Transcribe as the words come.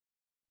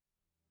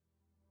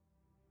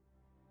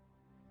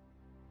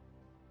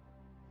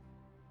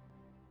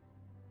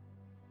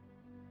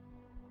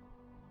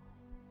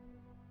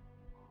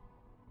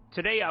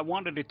Today I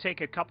wanted to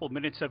take a couple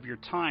minutes of your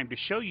time to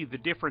show you the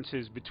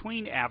differences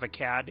between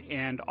AViCAD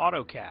and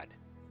AutoCAD.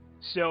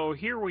 So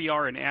here we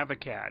are in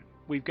AViCAD.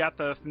 We've got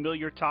the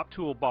familiar top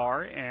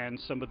toolbar and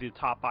some of the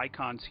top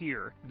icons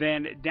here.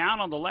 Then down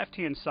on the left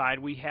hand side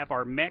we have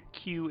our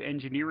MECQ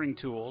engineering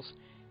tools,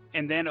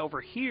 and then over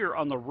here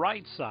on the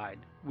right side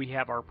we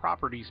have our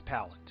properties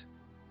palette.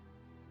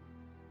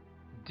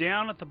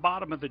 Down at the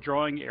bottom of the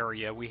drawing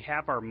area we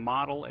have our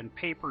model and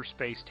paper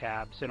space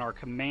tabs and our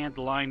command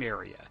line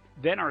area.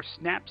 Then our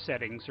snap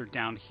settings are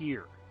down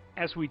here.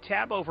 As we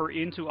tab over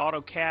into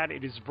AutoCAD,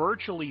 it is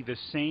virtually the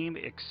same,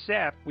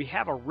 except we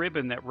have a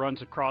ribbon that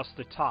runs across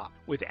the top.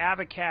 With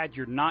AViCAD,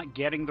 you're not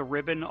getting the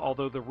ribbon,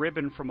 although the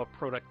ribbon from a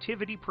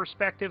productivity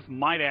perspective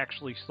might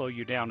actually slow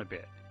you down a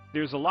bit.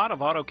 There's a lot of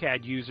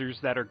AutoCAD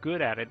users that are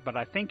good at it, but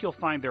I think you'll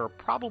find there are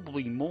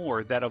probably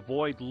more that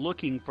avoid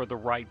looking for the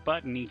right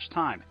button each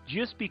time,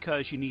 just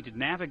because you need to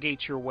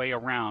navigate your way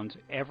around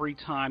every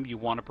time you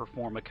want to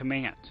perform a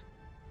command.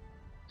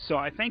 So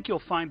I think you'll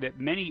find that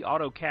many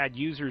AutoCAD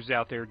users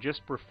out there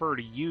just prefer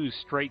to use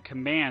straight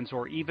commands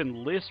or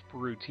even Lisp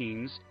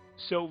routines.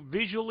 So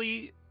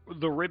visually,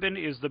 the ribbon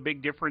is the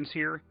big difference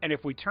here. And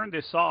if we turn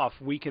this off,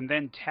 we can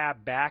then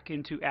tab back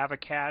into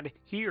AViCAD.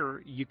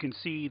 Here, you can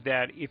see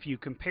that if you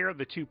compare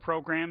the two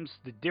programs,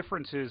 the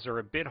differences are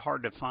a bit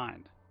hard to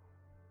find.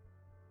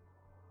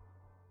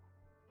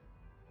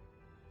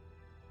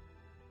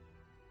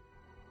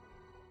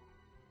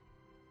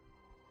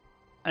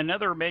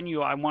 Another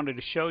menu I wanted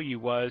to show you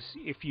was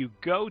if you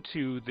go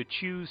to the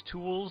Choose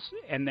Tools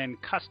and then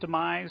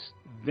Customize,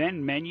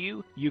 then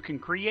Menu, you can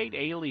create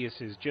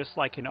aliases just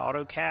like in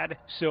AutoCAD.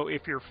 So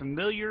if you're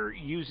familiar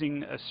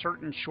using a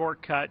certain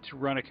shortcut to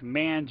run a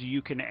command,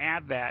 you can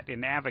add that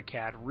in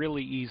AViCAD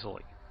really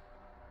easily.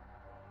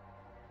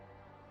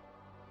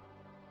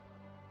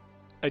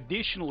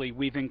 Additionally,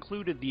 we've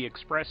included the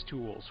Express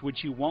tools,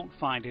 which you won't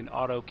find in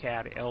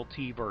AutoCAD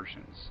LT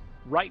versions.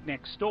 Right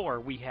next door,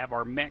 we have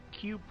our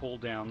MECQ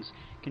pull-downs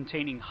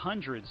containing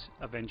hundreds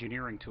of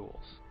engineering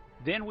tools.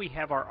 Then we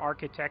have our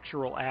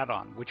architectural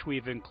add-on, which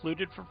we've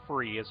included for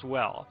free as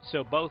well.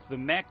 So both the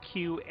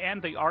MECQ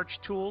and the Arch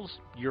tools,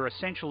 you're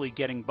essentially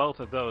getting both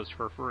of those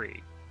for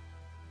free.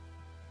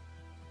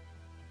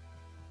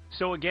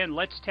 So again,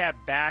 let's tab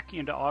back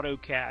into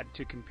AutoCAD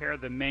to compare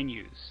the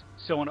menus.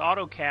 So in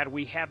AutoCAD,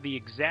 we have the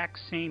exact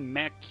same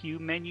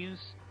MECQ menus.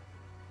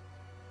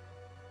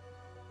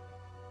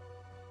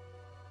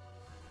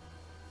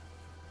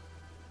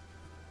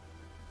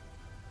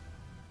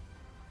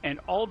 And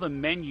all the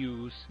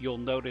menus you'll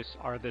notice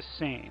are the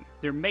same.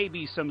 There may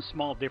be some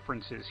small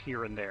differences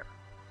here and there.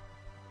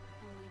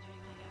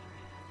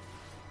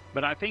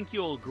 But I think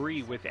you'll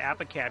agree with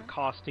AViCAD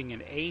costing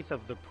an eighth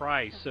of the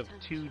price of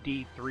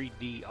 2D,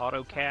 3D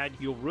AutoCAD,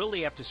 you'll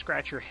really have to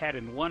scratch your head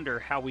and wonder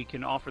how we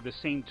can offer the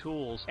same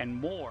tools and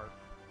more.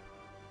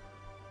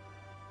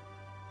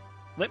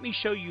 Let me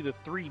show you the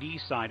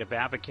 3D side of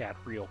AViCAD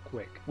real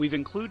quick. We've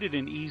included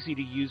an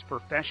easy-to-use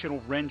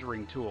professional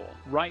rendering tool.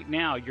 Right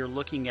now, you're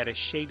looking at a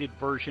shaded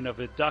version of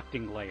a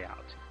ducting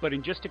layout. But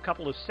in just a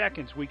couple of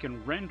seconds, we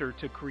can render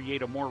to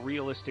create a more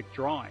realistic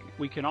drawing.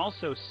 We can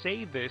also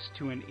save this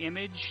to an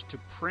image, to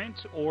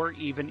print, or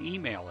even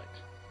email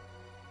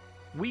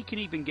it. We can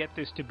even get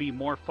this to be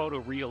more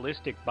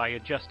photorealistic by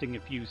adjusting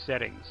a few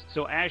settings.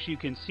 So as you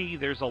can see,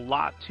 there's a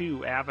lot to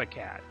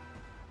AViCAD.